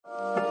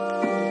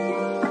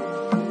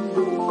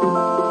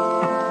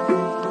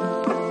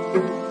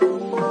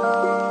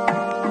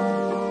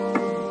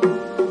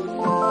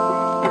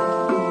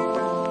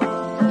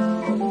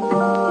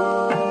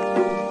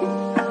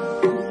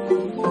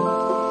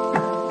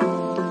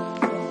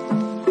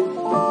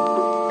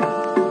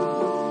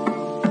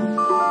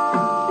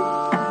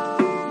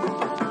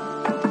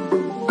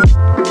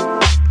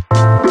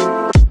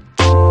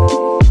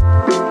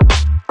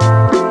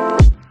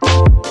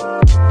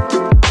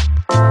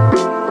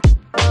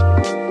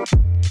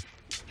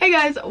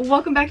guys,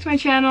 welcome back to my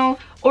channel,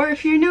 or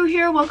if you're new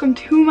here, welcome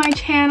to my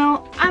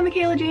channel. I'm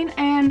Michaela Jane,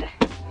 and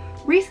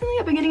recently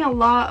I've been getting a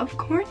lot of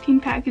quarantine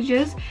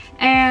packages,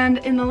 and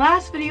in the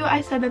last video I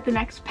said that the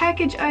next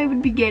package I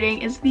would be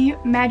getting is the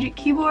Magic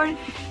Keyboard,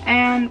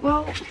 and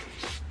well,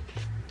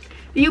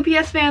 the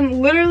UPS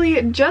van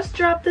literally just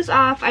dropped this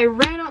off. I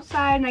ran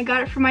outside and I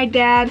got it from my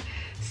dad,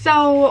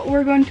 so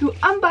we're going to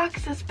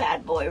unbox this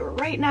bad boy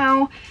right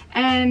now,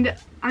 and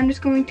I'm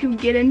just going to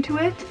get into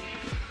it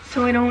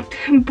so I don't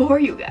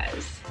bore you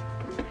guys.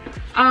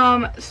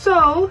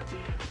 So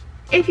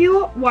if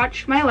you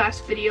watched my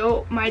last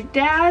video, my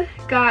dad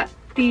got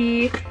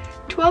the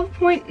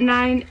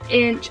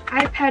 12.9-inch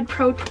iPad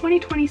Pro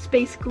 2020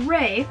 Space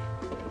Gray,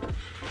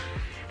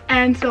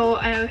 and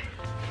so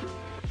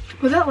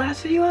was that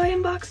last video I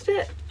unboxed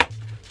it?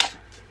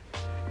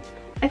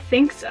 I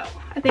think so.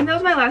 I think that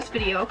was my last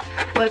video,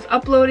 was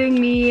uploading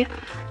me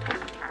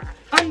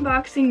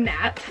unboxing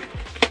that.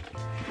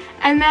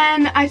 And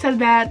then I said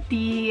that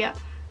the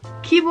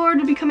keyboard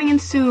would be coming in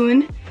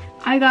soon.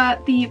 I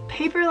got the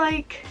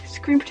paper-like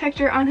screen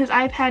protector on his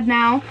iPad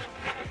now.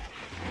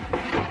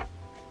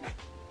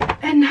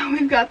 And now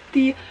we've got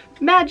the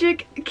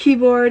Magic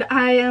Keyboard.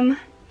 I am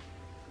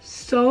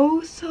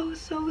so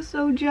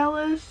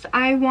jealous.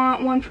 I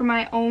want one for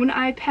my own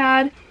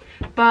iPad,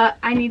 but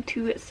I need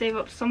to save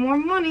up some more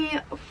money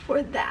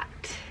for that.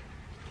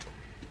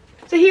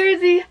 So here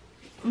is the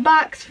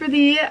box for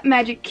the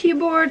Magic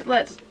Keyboard.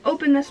 Let's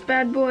open this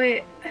bad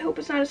boy. I hope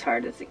it's not as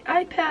hard as the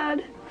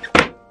iPad.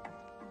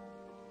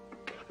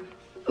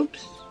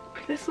 Oops,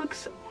 this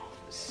looks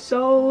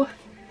so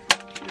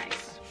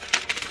nice.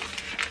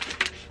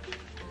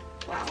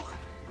 Wow,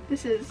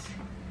 this is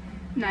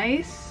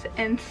nice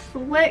and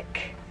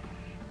slick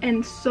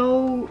and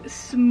so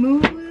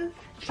smooth.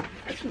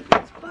 Let's move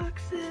these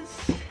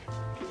boxes.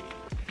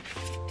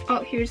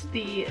 Oh, here's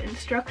the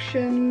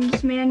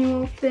instructions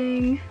manual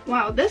thing.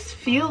 Wow, this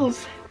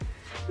feels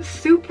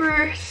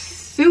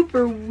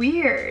super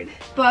weird.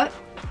 But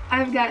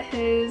I've got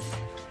his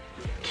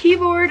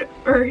keyboard,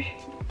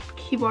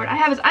 I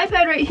have his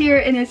iPad right here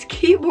and his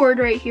keyboard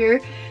right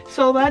here.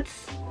 So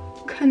let's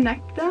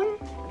connect them.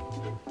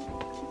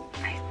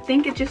 I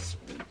think it just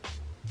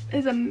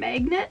is a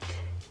magnet.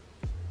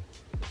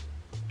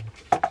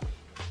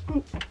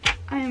 Oh,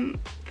 I am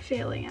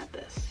failing at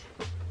this.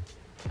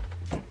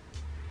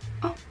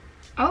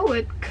 Oh,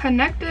 it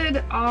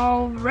connected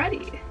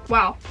already.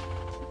 Wow.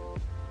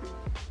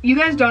 You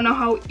guys don't know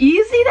how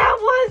easy that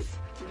was?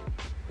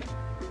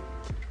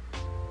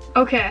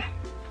 Okay.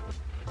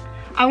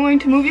 I'm going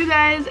to move you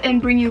guys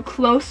and bring you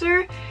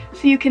closer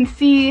so you can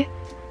see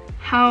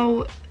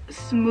how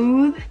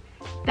smooth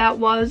that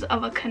was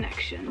of a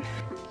connection.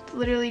 It's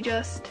literally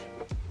just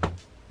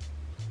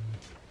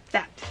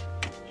that.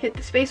 Hit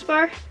the space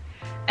bar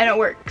and it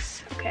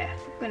works. Okay,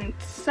 I'm going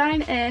to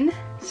sign in.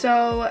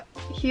 So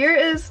here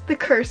is the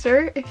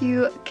cursor, if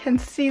you can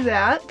see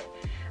that.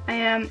 I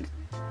am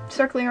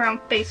circling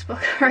around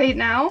Facebook right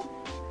now.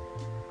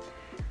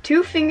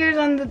 2 fingers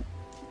on the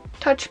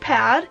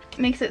touchpad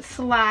makes it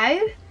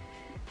slide.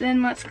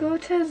 Then let's go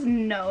to his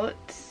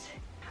notes.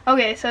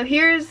 Okay, so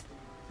here's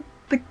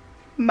the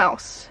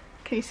mouse.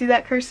 Can you see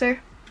that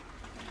cursor?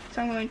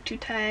 So I'm going to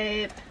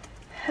type,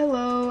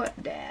 "Hello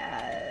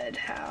Dad,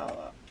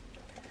 how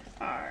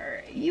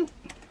are you?"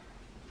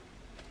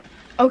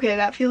 Okay,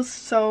 that feels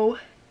so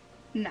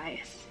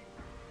nice.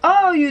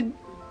 Oh, you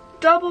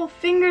double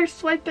finger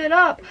swipe it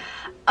up.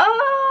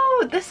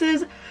 Oh, this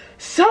is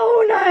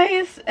so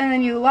nice. And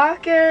then you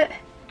lock it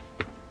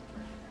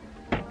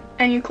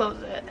and you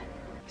close it.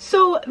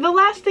 So the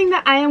last thing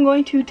that I am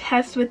going to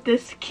test with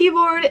this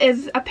keyboard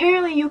is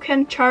apparently you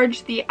can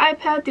charge the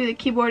iPad through the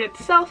keyboard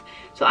itself.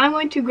 So I'm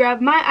going to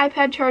grab my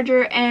iPad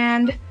charger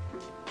and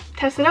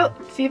test it out,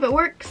 see if it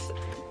works.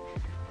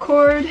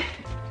 Cord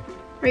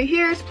right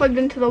here is plugged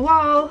into the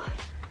wall.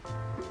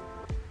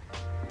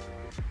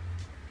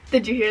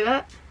 Did you hear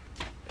that?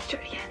 Let's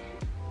try it again.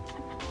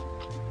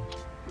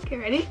 Okay,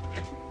 ready?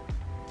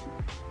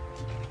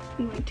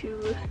 I'm going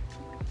to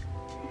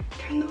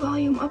turn the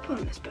volume up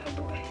on this bad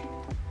boy.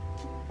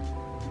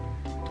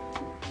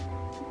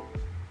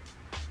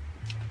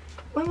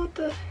 What about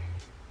the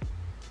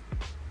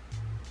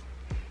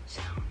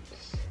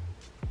sounds?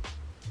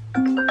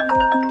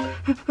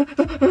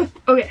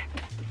 Okay.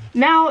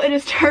 Now it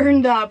is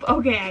turned up.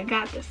 Okay, I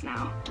got this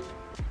now.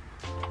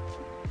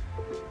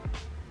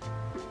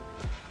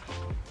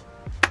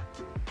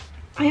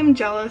 I am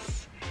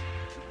jealous.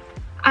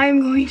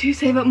 I'm going to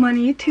save up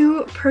money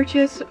to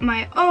purchase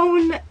my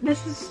own.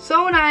 This is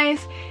so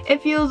nice.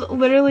 It feels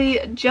literally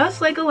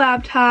just like a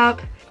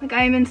laptop. Like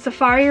I am in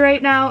Safari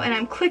right now and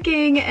I'm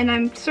clicking and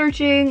I'm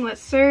searching. Let's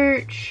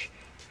search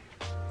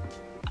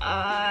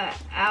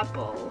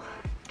apple.com.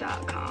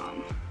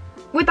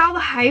 With all the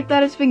hype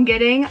that it's been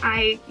getting,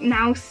 I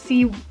now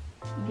see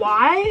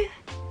why.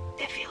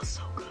 It feels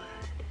so good.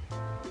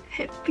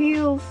 It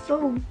feels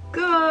so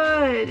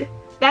good.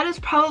 That is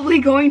probably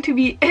going to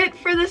be it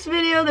for this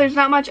video. There's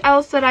not much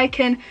else that I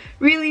can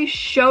really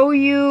show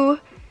you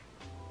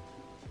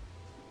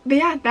But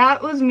yeah,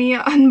 that was me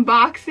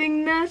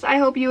unboxing this. I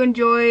hope you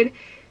enjoyed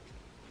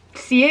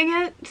seeing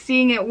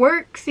it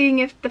work, seeing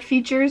if the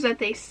features that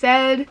they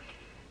said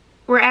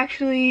were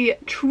actually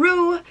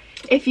true.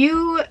 If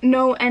you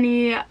know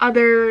any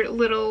other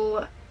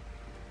little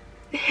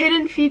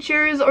hidden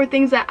features or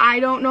things that I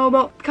don't know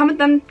about, comment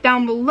them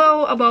down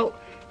below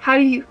about how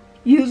do you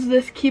use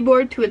this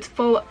keyboard to its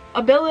full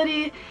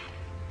ability,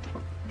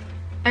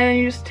 and then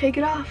you just take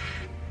it off.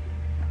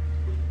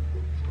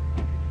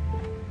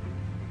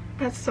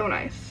 That's so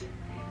nice.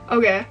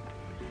 Okay,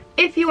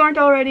 if you aren't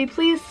already,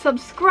 please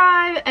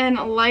subscribe and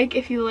like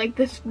if you like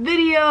this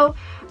video.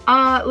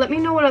 Let me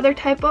know what other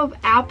type of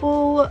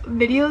Apple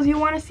videos you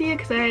want to see,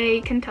 because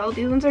I can tell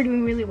these ones are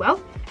doing really well.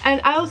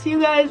 And I will see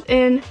you guys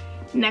in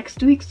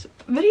next week's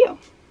video.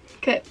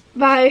 Okay,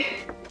 bye.